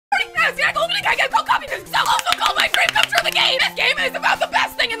think I get cold coffee physics. So also called my dream come true the game. This game is about the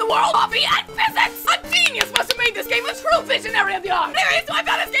best thing in the world, coffee and physics. A genius must have made this game a true visionary of the art. Anyway, so I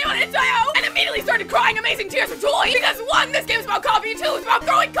found this game on itch.io and immediately started crying amazing tears of joy because 1, this game is about coffee, and 2, it's about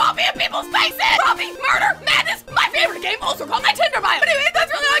throwing coffee in people's faces. Coffee, murder, madness, my favorite game, also called my Tinder bio. But anyway,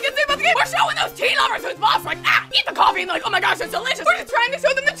 that's really all I can say about the game. We're showing those teen lovers whose boss like, eat the coffee, and they're like, oh my gosh, it's delicious. We're just trying to show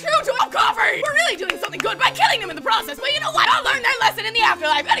them the true joy of coffee. We're really doing something good by killing them in the process, but you know what? I'll learn their lesson in the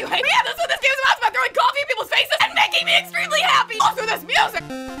afterlife. Anyway, but yeah, that's what this game is about. It's about throwing coffee in people's faces and making me extremely happy. Also, this music.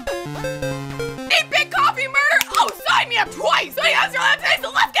 Eat big coffee, murder. Oh, sign me up twice. So yeah, that's all I have to say, so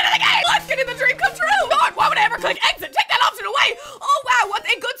let's get in the game. Let's get in the dream come true. God, why would I ever click exit? Take that option away. Oh, wow, what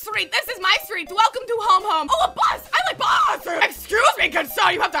a good street. This is my street. Welcome to home. Oh, a bus. I like buses. Excuse me, good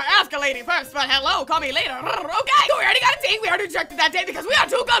sir. You have to ask a lady first, but hello, call me later. Okay, so we already got a date. We already rejected that date because we are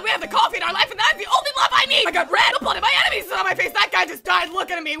too good. We have the coffee in our life, and that's the only love I need. I got red. The blood of my enemies is on my face. That guy just died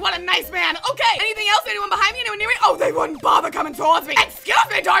looking at me. What a nice man. Okay, anything else? Anyone behind me? Anyone near me? Oh, they wouldn't bother coming towards me. Excuse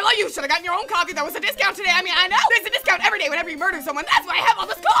me, Darla. You should have gotten your own coffee. There was a discount today. I mean, I know. There's a discount every day whenever you murder someone. That's why I have all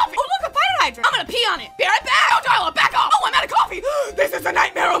this coffee. Oh, look, a fire hydrant. I'm gonna pee on it. Be right back. Oh, Darla, back off. Oh, I'm out of coffee. This is a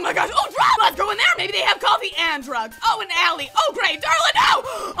nightmare. Oh my gosh. Oh, drugs. Let's go in there. Maybe they have coffee and drugs. Oh, an alley. Oh, great. Darla, no.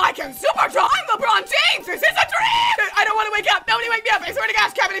 I can super jump. I'm LeBron James. This is a dream. I don't want to wake up. Nobody wake me up. I swear to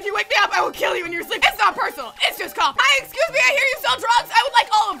gosh, Kevin, if you wake me up, I will kill you in your sleep. It's not personal. It's just coffee. Hi, excuse me. I hear you sell drugs. I would like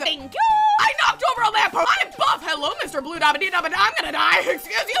all of them. Thank you. I knocked over a lamppost. I'm buff. Hello, Mr. Blue Dabba Dee Dabba. I'm gonna die.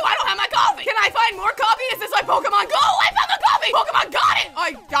 Excuse you. I don't have my coffee. Can I find more coffee? Is this like Pokemon Go? I found the coffee. Pokemon got it.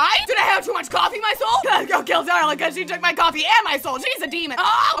 I died? Did I have too much coffee, my soul? Let's go kill Darla because she took my coffee and my soul. She's a demon.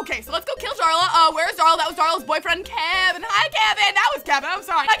 Oh, okay, so let's go kill Darla. Where's Darla? That was Darla's boyfriend, Kevin. Hi, Kevin. That was Kevin. I'm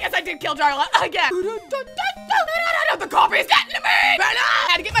sorry. I guess I did kill Darla again. The coffee is getting to me. Venom.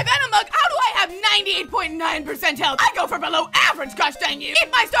 I had to get my Venom mug. How do I have 98.9% health? I go for below average, gosh dang you.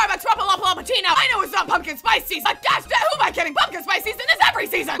 Eat my Starbucks Frappuccino. I know it's not pumpkin spice season. Gosh dang, who am I kidding? Pumpkin spice season is every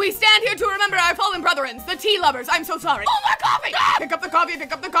season. We stand here to remember our fallen brethren, the tea lovers. I'm so sorry. Oh, more coffee. Pick up the coffee.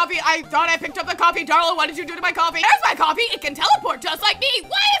 Pick up the coffee. I thought I picked up the coffee. Darla, what did you do to my coffee? There's my coffee. It can teleport just like me.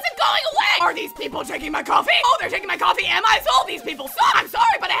 Why is it going away? Are these people taking my coffee? Oh, they're taking my coffee and my soul. These people suck. I'm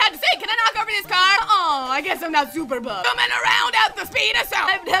sorry, but I had to say, can I knock over this car? Oh, I guess I'm not super buff. Coming around at the speed of sound.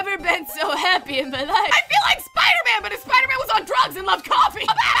 I've never been so happy in my life. I feel like Spider-Man, but if Spider-Man was on drugs and loved coffee.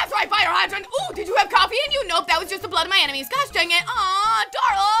 That's right, fire hydrant. Ooh, did you have coffee in you? Nope, that was just the blood of my enemies. Gosh dang it. Aw,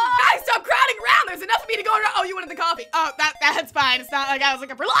 Darla. Guys, stop crowding around. There's enough of me to go around. Oh, you wanted the coffee. Oh, that's fine. It's not like I was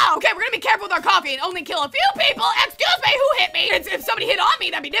looking for love. Okay, we're gonna be careful with our coffee and only kill a few people. Excuse me, who hit me? If somebody hit on me,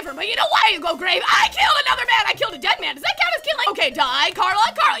 that'd be different. But you know why? You go grave. I killed another man. I killed a dead man. Does that count as killing? Okay, die. Carla,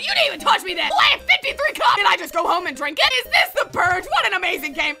 you didn't even touch me then. Oh, I have 53 cups. Did I just go home and drink it? Is this the purge? What an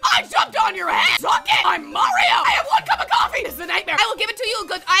amazing game. I jumped on your head. Suck it. I'm Mario. I have 1 cup of coffee. This is a nightmare. I will give it to you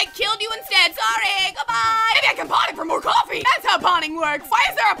because I killed you instead. Sorry. Goodbye. Maybe I can pawn it for more coffee. That's how pawning works. Why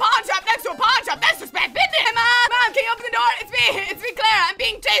is there a pawn shop next to a pawn shop? That's just bad business. Hey, Mom, can you open the door? It's me, Clara. I'm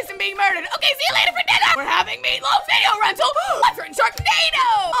being chased and being murdered. Okay, see you later for dinner. We're having meatloaf video rental. Let's rent Sharknado.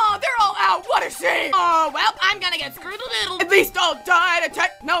 Oh, they're all out. What a shame. Oh, well, I'm gonna get screwed a little. At least I'll die to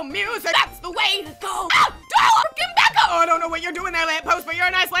techno music. That's the way to go. Ah, Darla, give back up. Oh, I don't know what you're doing there, lamppost, but you're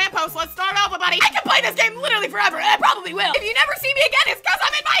a nice lamppost. Let's start off, buddy. I can play this game literally forever, and I probably will. If you never see me again, it's because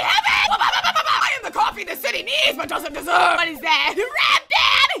I'm in my heaven. I am the coffee the city needs but doesn't deserve. What is that? Rad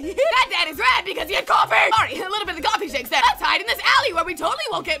Dad. That dad is rad because he had coffee. Sorry, a little bit of the coffee shakes there. Let's hide in this alley where we totally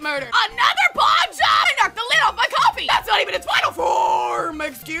won't get murdered. Another pawn shop. I knocked the lid off my coffee. That's not even its final form.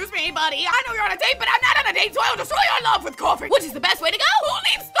 Excuse me, buddy. I know you're on a date, but I'm not on a date, so I'll destroy your love with coffee. Which is the best way to go? Who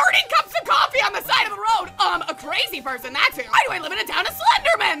leaves 30 cups of coffee on the side of the road? A crazy person, that's who. Why do I live in a town of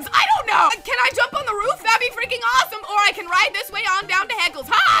Slendermans? I don't know. Can I jump on the roof? That'd be freaking awesome. Or I can ride this way on down to Heckles.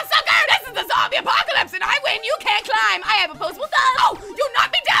 Ha, sucker! This is the zombie apocalypse, and I win. You can't climb. I have opposable thumbs. Oh, you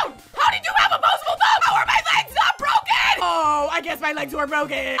knocked me down. How did you have opposable thumbs? How are my legs not broken? Oh, I guess my legs were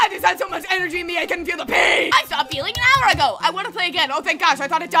broken. I just had so much energy in me, I couldn't feel the pain. I stopped feeling an hour ago. I want to play again. Oh, thank gosh, I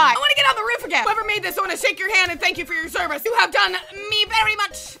thought it died. I want to get on the roof again. Whoever made this, I want to shake your hand and thank you for your service. You have done me very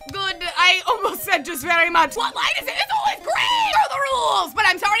much good. I almost said just very much. What light is it? It's always green. Throw the rules. But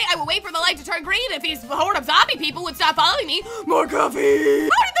I'm sorry, I will wait for the light to turn green if these horde of zombie people would stop following me. More coffee.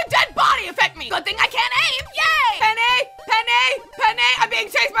 How did the dead body affect me? Good thing I can't aim. Yay. Penny. I'm being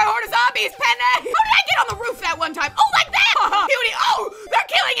chased by a horde of zombies. Penny. How did I get on the roof that one time? Oh, like that. Beauty. Oh, they're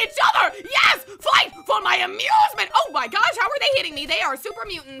killing each other. Yes. Fight for my amusement. Oh my gosh, how are they hitting me? They are super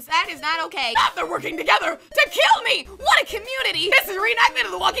mutants. That is not okay. They're working together to kill me. What a community. This is a reenactment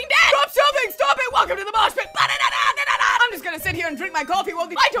of The Walking Dead. Stop shoving. Stop it. Welcome to the mosh pit. I'm just gonna sit here and drink my coffee while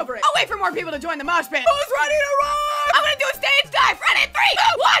we fight over it. I'll wait for more people to join the mosh pit. Who's ready to run? I'm gonna do a stage dive. Ready? 3,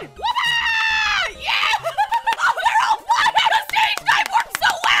 2, 1. Whoop-ah!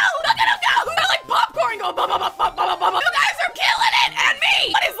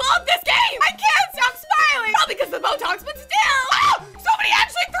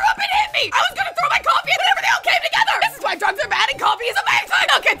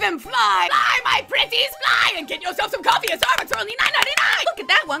 them fly. Fly, my pretties, fly, and get yourself some coffee. It's only $9.99. Look at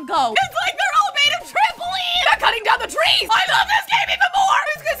that one go. It's like they're all made of trampoline. They're cutting down the trees. I love this game even more. I'm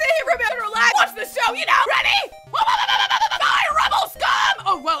just gonna sit here for a minute and relax. Watch the show, you know. Ready? Die, rebel scum!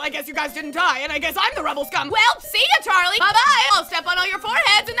 Oh, well, I guess you guys didn't die, and I guess I'm the rebel scum. Well, see ya, Charlie. Bye-bye. I'll step on all your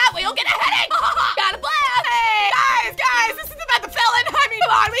foreheads, and that way you'll get a headache. Got a blast. Hey, guys, this is about the felon. I mean,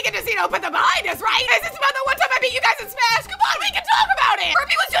 come on, we can just, put them behind us, right? Is this about the one time I beat you guys in Smash? Come on, we can talk about it.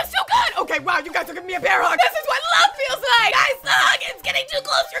 Murphy was just too good. Okay, wow, you guys are giving me a bear hug. This is what love feels like. Guys, the hug is getting too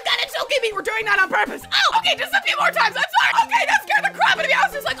close. You're gonna choke me. We're doing that on purpose. Oh, okay, just a few more times. I'm sorry. Okay, that scared the crap out of me. I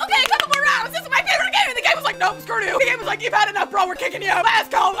was just like, okay, a couple more rounds. This is my favorite game. And the game was like, nope, screw you. The game was like, you've had enough, bro. We're kicking you.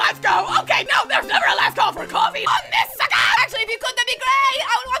 Let's go. Let's go. Okay, no, there's never a last call for coffee on this sucker. Actually, if you could, that'd be great.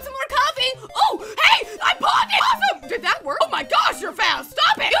 I would want some more coffee. Oh, hey, I pawned it. Awesome. Did that work? Oh my gosh, you're fast.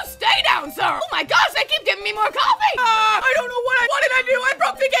 Stop it. You stay down, sir. Oh my gosh, they keep giving me more coffee. I don't know what did I do? I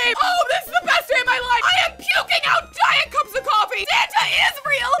broke the game. Oh, this is the best day of my life. I am puking out giant cups of coffee. Santa is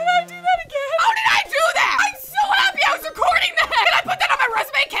real. Did I do that again? How did I do that? I'm so happy I was recording that. Can I put that on my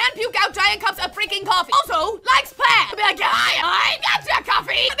resume? Can puke out giant cups of freaking coffee. Also, likes plant. I'll be like, hi, I got your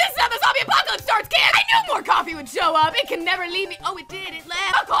coffee. This is how the zombie apocalypse starts, kids. I knew more coffee would show up. It can never leave me. Oh, it did. It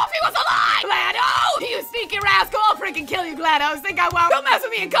left. The coffee was alive. GLaDOS, you sneaky rascal. I'll freaking kill you, GLaDOS. Think I won't? Don't mess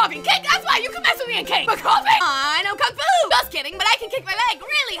with me in coffee. Cake, that's why you can mess with me in cake. But coffee? I know kung fu. Just kidding, but I can kick my leg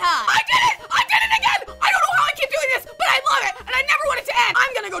really high. I did it. I did it again. I don't know how I keep doing this, but I love it, and I never want it to end.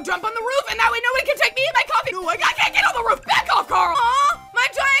 I'm gonna go jump on the roof, and that way nobody can take me and my coffee. No, I can't get on the roof. Back off, Carl. Aw, my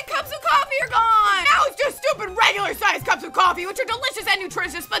giant cups of coffee are gone. Now it's just stupid regular-sized cups of coffee, which are delicious and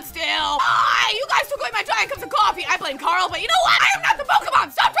nutritious, but still. You guys took away my giant cups of coffee. I blame Carl, but you know what? I am not the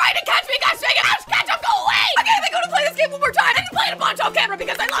Pokemon. Stop trying to catch me, guys. Dang it. Catch up, go away. Okay, I'm gonna play this game one more time and play it a bunch on camera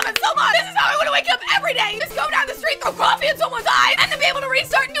because I love it so much. This is how I want to wake up every day. Just go down the street, throw coffee in someone's eyes, and then be able to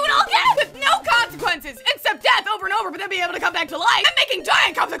restart and do it all again with no consequences, except death over and over, but then be able to come back to life and making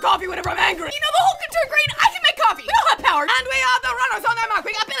giant cups of coffee whenever I'm angry. You know, the whole can turn green. I can make coffee. We all have power. And we are the runners on that mark.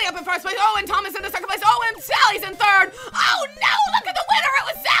 We got Billy up in first place. Oh, and Thomas in the second place. Oh, and Sally's in third. Oh, no, look at the winner. It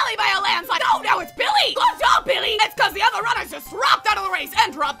was Sally by a landslide. Oh, now it's Billy. Good job, Billy. It's because the other runners just dropped out of the race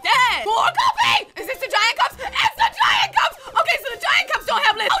and dropped dead. More coffee. Is this the giant cups? It's the giant cups. Okay, so the giant cups don't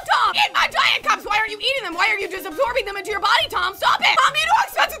have lids. Oh, Tom, eat my giant cups. Why aren't you eating them? Why are you just absorbing them into your body, Tom? Stop it. Mom, you know how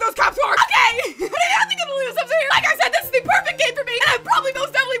expensive those cups are. Okay. I think I'm gonna leave this up here. Like I said, this is the perfect game for me, and I probably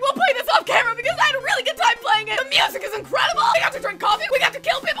most definitely will play this off camera because I had a really good time playing it. The music is incredible. We got to drink coffee. We got to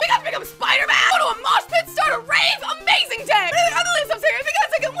kill people. We got to become Spider-Man. Go to a mosh pit, start a rave. Amazing day. I'm gonna leave this up here. I think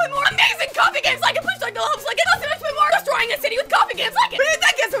I can win more amazing coffee games like it. Push like the hopes like it. Let's more destroying a city with coffee games like it. But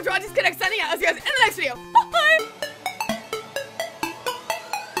that gets so drawn. Just connect sending out. I'll see you guys in the next video.